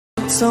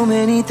so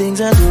many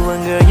things I do,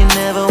 and girl, you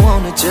never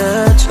wanna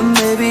judge. And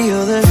maybe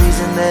you're the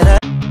reason that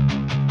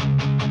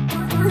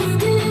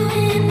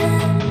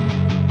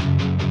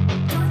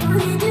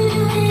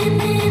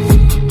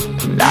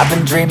I've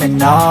been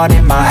dreaming on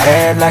in my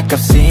head like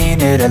I've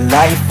seen it. A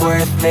life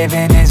worth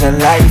living is a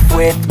life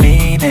with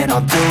meaning.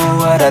 I'll do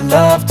what I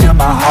love till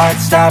my heart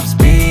stops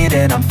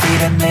beating. I'm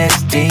feeding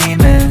this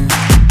demon.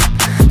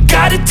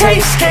 Got a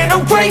taste, can't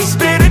erase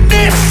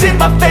bitterness in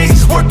my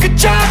face. Work a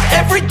job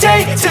every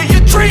day till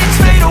your dreams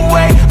fade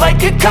away.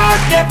 Like a card,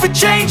 never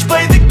change,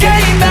 play the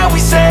game that we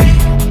say.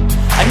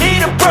 I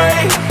need a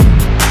break.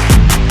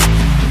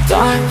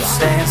 I'm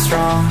staying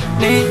strong,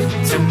 need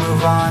to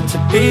move on to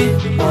be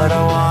what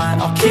I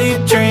want. I'll keep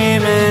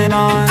dreaming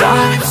on.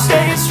 I'm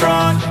staying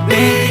strong,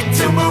 need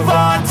to move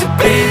on to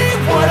be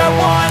what I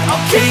want.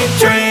 I'll keep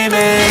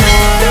dreaming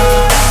on.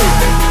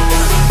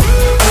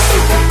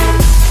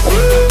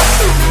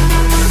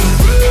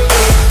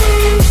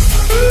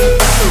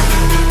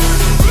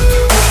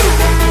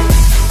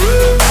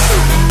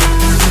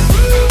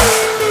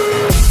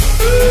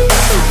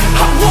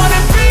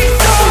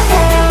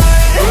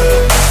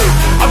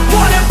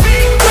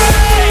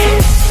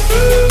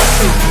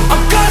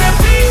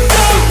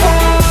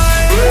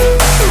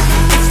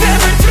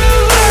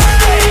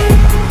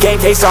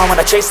 Face on when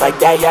I chase like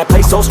that. Yeah, I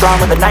play so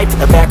strong with a knife in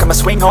the back. I'ma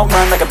swing home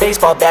run like a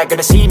baseball bat.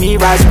 Gonna see me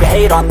rise, you can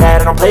hate on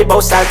that. I don't play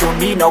both sides, doing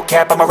me no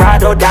cap. I'ma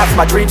ride or die for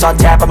my dreams on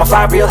tap. I'ma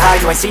fly real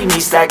high, you ain't see me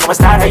slack. No, it's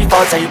not how you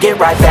fall, it's how you get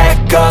right back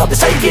up.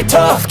 That's how you get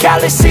tough.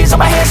 Calluses on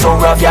my hands so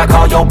rough, yeah, I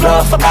call your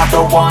bluff. I'm not the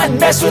one,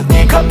 mess with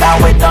me, come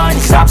out with none.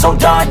 Cause I'm so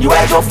done, you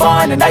had your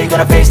fun. And now you're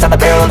gonna face down the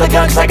barrel of the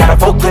gun. Cause I got a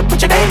full clip,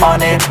 put your name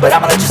on it. But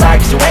I'ma let you slide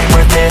cause you ain't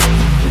worth it.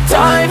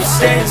 I'm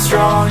staying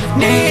strong,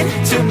 need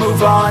to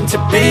move on to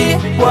be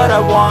what I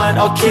want.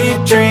 I'll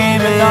keep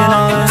dreaming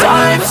on.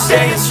 I'm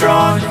staying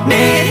strong,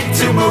 need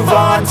to move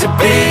on to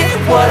be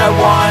what I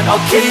want.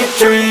 I'll keep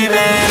dreaming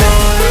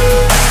on.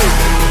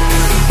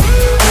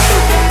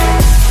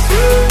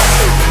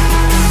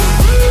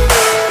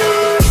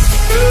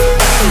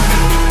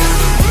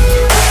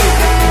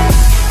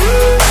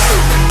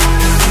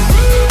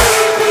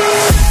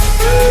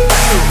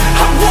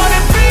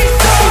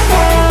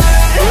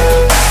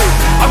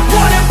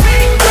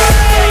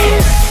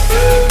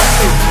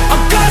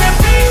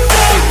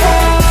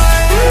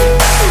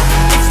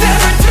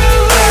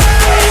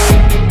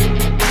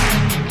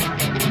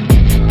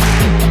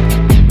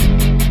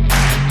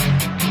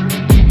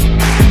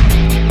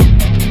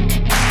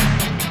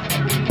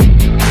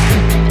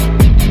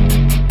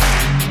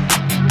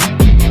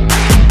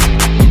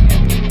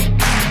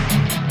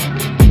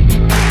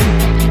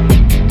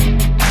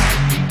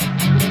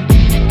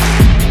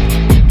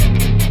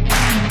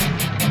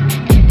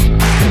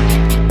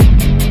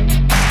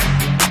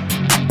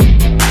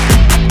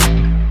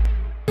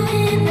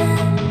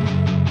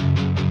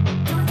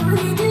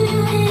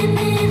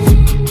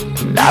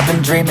 I've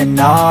been dreaming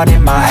on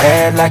in my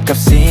head like I've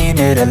seen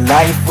it. A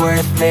life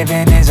worth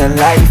living is a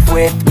life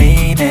with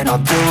meaning. I'll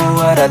do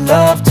what I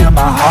love till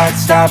my heart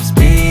stops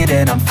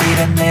beating. I'm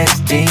feeding this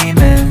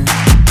demon.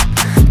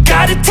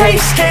 Got a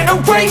taste, can't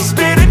erase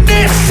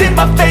bitterness in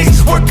my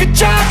face. Work a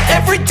job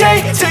every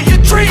day till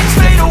your dreams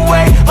fade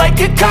away.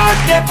 Like a card,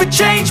 never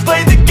change,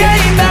 play the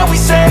game that we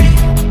say.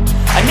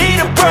 I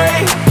need a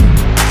break.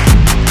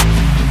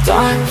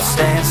 I'm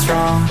staying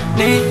strong,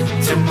 need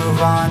to move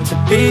on to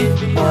be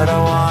what I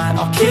want.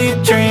 I'll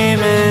keep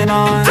dreaming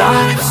on.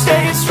 I'm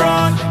staying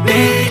strong,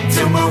 need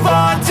to move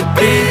on to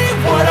be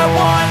what I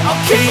want.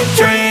 I'll keep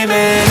dreaming.